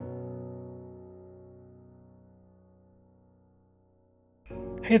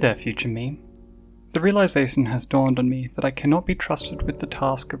Hey there, future me. The realization has dawned on me that I cannot be trusted with the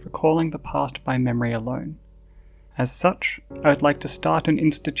task of recalling the past by memory alone. As such, I would like to start an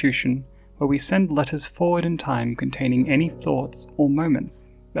institution where we send letters forward in time containing any thoughts or moments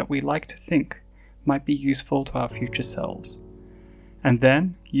that we like to think might be useful to our future selves. And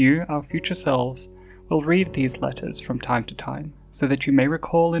then, you, our future selves, will read these letters from time to time, so that you may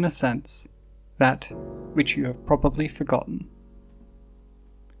recall in a sense that which you have probably forgotten.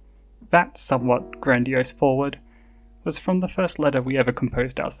 That somewhat grandiose foreword was from the first letter we ever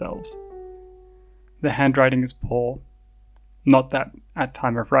composed ourselves. The handwriting is poor. Not that, at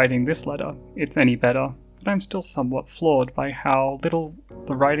time of writing this letter, it's any better, but I'm still somewhat floored by how little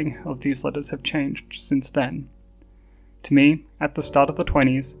the writing of these letters have changed since then. To me, at the start of the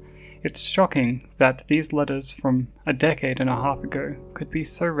 20s, it's shocking that these letters from a decade and a half ago could be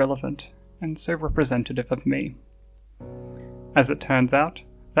so relevant and so representative of me. As it turns out,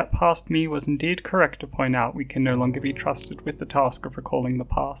 that past me was indeed correct to point out we can no longer be trusted with the task of recalling the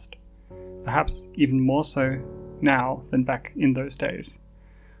past, perhaps even more so now than back in those days,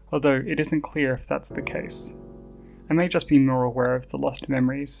 although it isn't clear if that's the case. I may just be more aware of the lost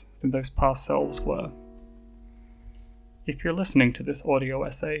memories than those past selves were. If you're listening to this audio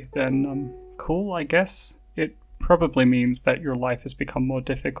essay, then cool, I guess. It probably means that your life has become more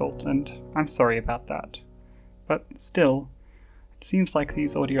difficult, and I'm sorry about that. But still, it seems like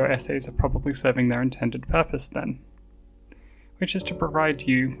these audio essays are probably serving their intended purpose then, which is to provide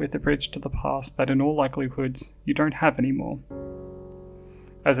you with a bridge to the past that in all likelihood you don't have anymore.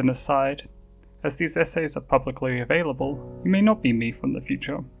 As an aside, as these essays are publicly available, you may not be me from the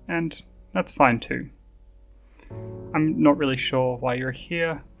future, and that's fine too. I'm not really sure why you're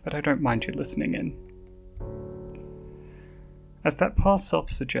here, but I don't mind you listening in. As that past self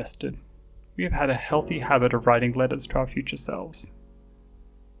suggested, we have had a healthy habit of writing letters to our future selves.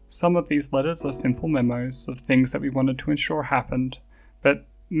 Some of these letters are simple memos of things that we wanted to ensure happened, but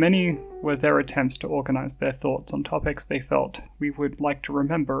many were their attempts to organize their thoughts on topics they felt we would like to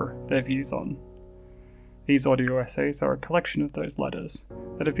remember their views on. These audio essays are a collection of those letters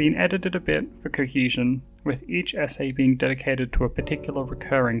that have been edited a bit for cohesion, with each essay being dedicated to a particular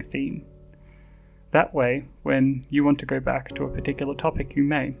recurring theme. That way, when you want to go back to a particular topic, you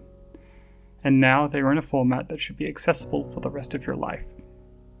may. And now they are in a format that should be accessible for the rest of your life.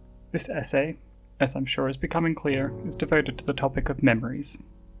 This essay, as I'm sure is becoming clear, is devoted to the topic of memories.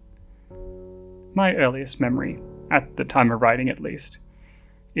 My earliest memory, at the time of writing at least,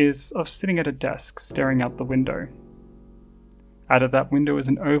 is of sitting at a desk staring out the window. Out of that window is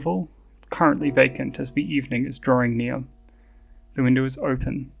an oval, currently vacant as the evening is drawing near. The window is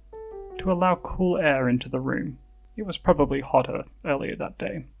open, to allow cool air into the room. It was probably hotter earlier that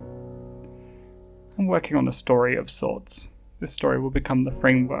day. I'm working on a story of sorts. This story will become the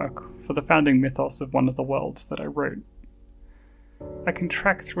framework for the founding mythos of one of the worlds that I wrote. I can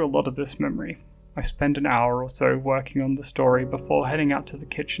track through a lot of this memory. I spend an hour or so working on the story before heading out to the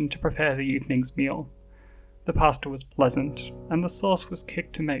kitchen to prepare the evening's meal. The pasta was pleasant, and the sauce was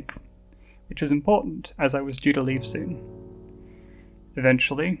quick to make, which is important as I was due to leave soon.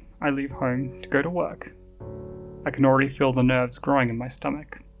 Eventually, I leave home to go to work. I can already feel the nerves growing in my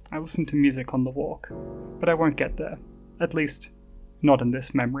stomach. I listen to music on the walk, but I won't get there. At least, not in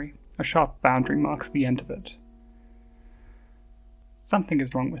this memory. A sharp boundary marks the end of it. Something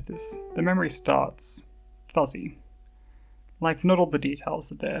is wrong with this. The memory starts fuzzy. Like not all the details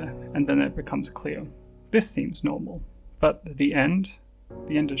are there, and then it becomes clear. This seems normal, but the end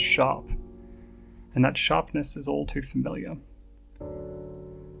is sharp. And that sharpness is all too familiar.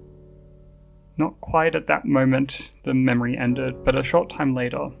 Not quite at that moment the memory ended, but a short time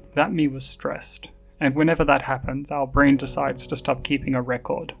later, that me was stressed. And whenever that happens, our brain decides to stop keeping a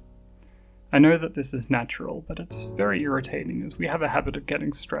record. I know that this is natural, but it's very irritating as we have a habit of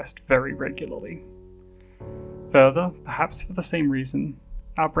getting stressed very regularly. Further, perhaps for the same reason,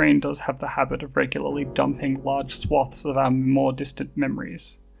 our brain does have the habit of regularly dumping large swaths of our more distant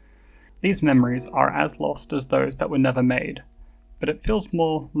memories. These memories are as lost as those that were never made, but it feels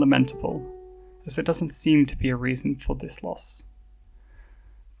more lamentable, as there doesn't seem to be a reason for this loss.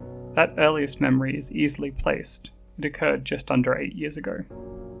 That earliest memory is easily placed. It occurred just under 8 years ago.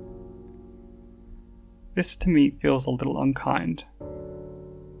 This to me feels a little unkind.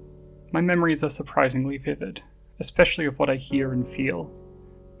 My memories are surprisingly vivid, especially of what I hear and feel.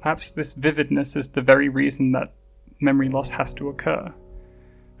 Perhaps this vividness is the very reason that memory loss has to occur,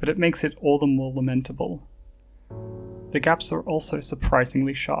 but it makes it all the more lamentable. The gaps are also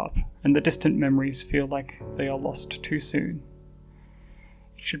surprisingly sharp, and the distant memories feel like they are lost too soon.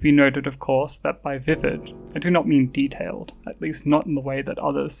 should be noted, of course, that by vivid, I do not mean detailed, at least not in the way that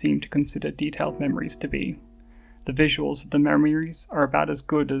others seem to consider detailed memories to be. The visuals of the memories are about as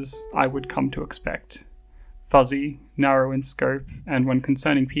good as I would come to expect. Fuzzy, narrow in scope, and when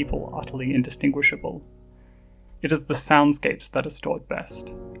concerning people, utterly indistinguishable. It is the soundscapes that are stored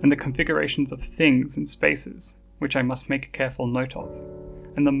best, and the configurations of things and spaces, which I must make a careful note of,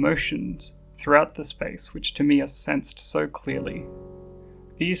 and the motions throughout the space which to me are sensed so clearly.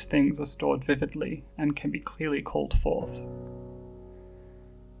 These things are stored vividly and can be clearly called forth.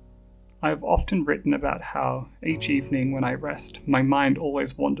 I have often written about how, each evening when I rest, my mind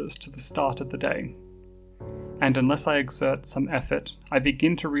always wanders to the start of the day. And unless I exert some effort, I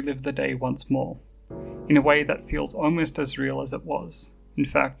begin to relive the day once more, in a way that feels almost as real as it was, in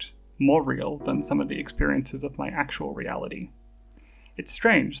fact, more real than some of the experiences of my actual reality. It's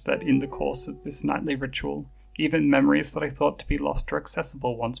strange that in the course of this nightly ritual, even memories that I thought to be lost are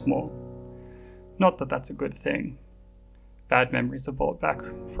accessible once more. Not that that's a good thing. Bad memories are brought back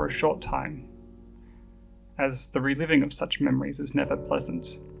for a short time, as the reliving of such memories is never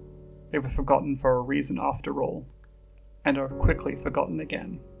pleasant. They were forgotten for a reason after all, and are quickly forgotten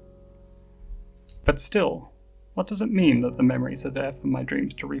again. But still, what does it mean that the memories are there for my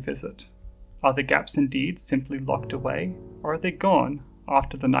dreams to revisit? Are the gaps indeed simply locked away, or are they gone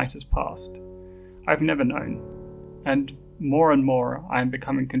after the night has passed? I've never known, and more I am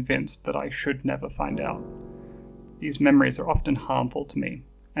becoming convinced that I should never find out. These memories are often harmful to me,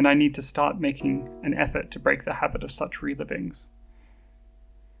 and I need to start making an effort to break the habit of such relivings.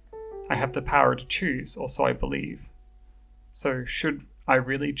 I have the power to choose, or so I believe. So should I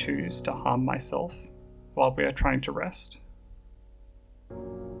really choose to harm myself while we are trying to rest?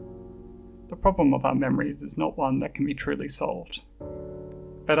 The problem of our memories is not one that can be truly solved,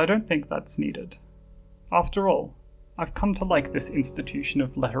 but I don't think that's needed. After all, I've come to like this institution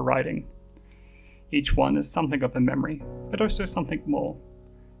of letter writing. Each one is something of a memory, but also something more.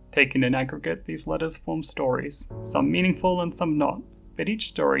 Taken in aggregate, these letters form stories, some meaningful and some not, but each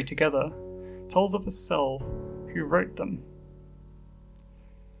story together tells of a self who wrote them.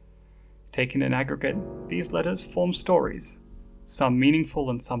 Taken in aggregate, these letters form stories, some meaningful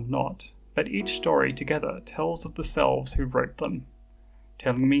and some not, but each story together tells of the selves who wrote them,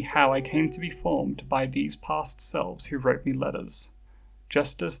 telling me how I came to be formed by these past selves who wrote me letters,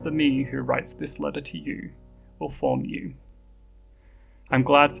 just as the me who writes this letter to you will form you. I'm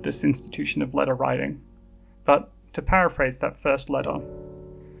glad for this institution of letter writing, but to paraphrase that first letter,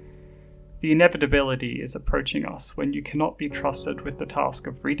 the inevitability is approaching us when you cannot be trusted with the task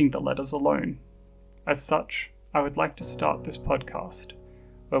of reading the letters alone. As such, I would like to start this podcast,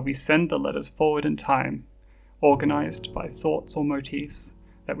 where we send the letters forward in time, organized by thoughts or motifs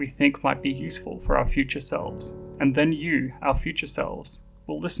that we think might be useful for our future selves, and then you, our future selves,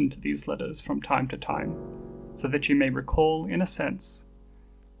 will listen to these letters from time to time, so that you may recall, in a sense,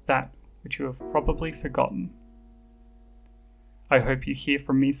 that which you have probably forgotten. I hope you hear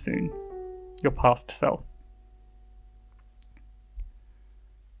from me soon. Your past self.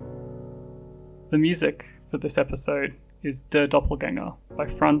 The music for this episode is Der Doppelgänger by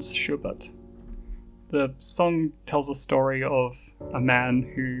Franz Schubert. The song tells a story of a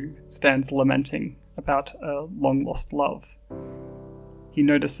man who stands lamenting about a long-lost love. He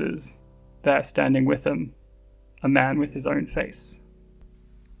notices there standing with him a man with his own face.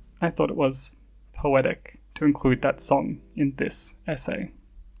 I thought it was poetic to include that song in this essay.